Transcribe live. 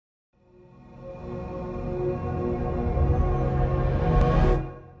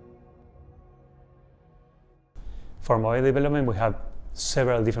For mobile development, we have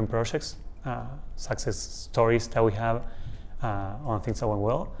several different projects, success stories that we have on things that went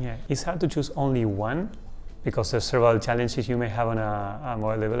well. Yeah. It's hard to choose only one because there's several challenges you may have on a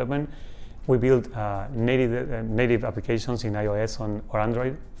mobile development. We build native applications in iOS or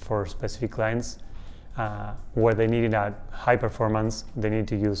Android for specific clients where they needed a high performance. They need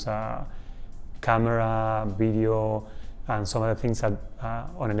to use camera, video, and some other things that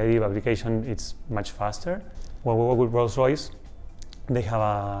on a native application it's much faster. When we work with Rolls Royce, they have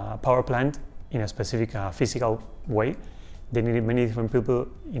a power plant in a specific physical way. They needed many different people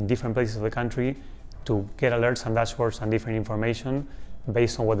in different places of the country to get alerts and dashboards and different information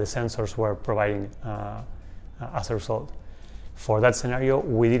based on what the sensors were providing as a result. For that scenario,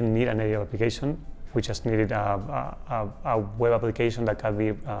 we didn't need a native application. We just needed a web application that can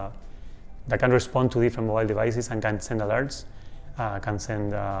be that can respond to different mobile devices and can send alerts, can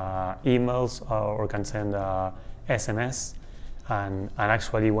send emails, or can send SMS. And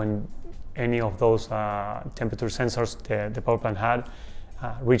actually, when any of those temperature sensors the power plant had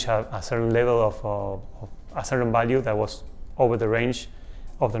reached a certain level of a certain value that was over the range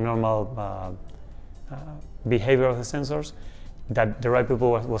of the normal behavior of the sensors, that the right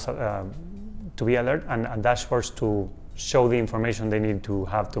people was to be alert and dashboards to show the information they need to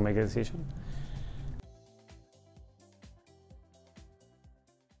have to make a decision.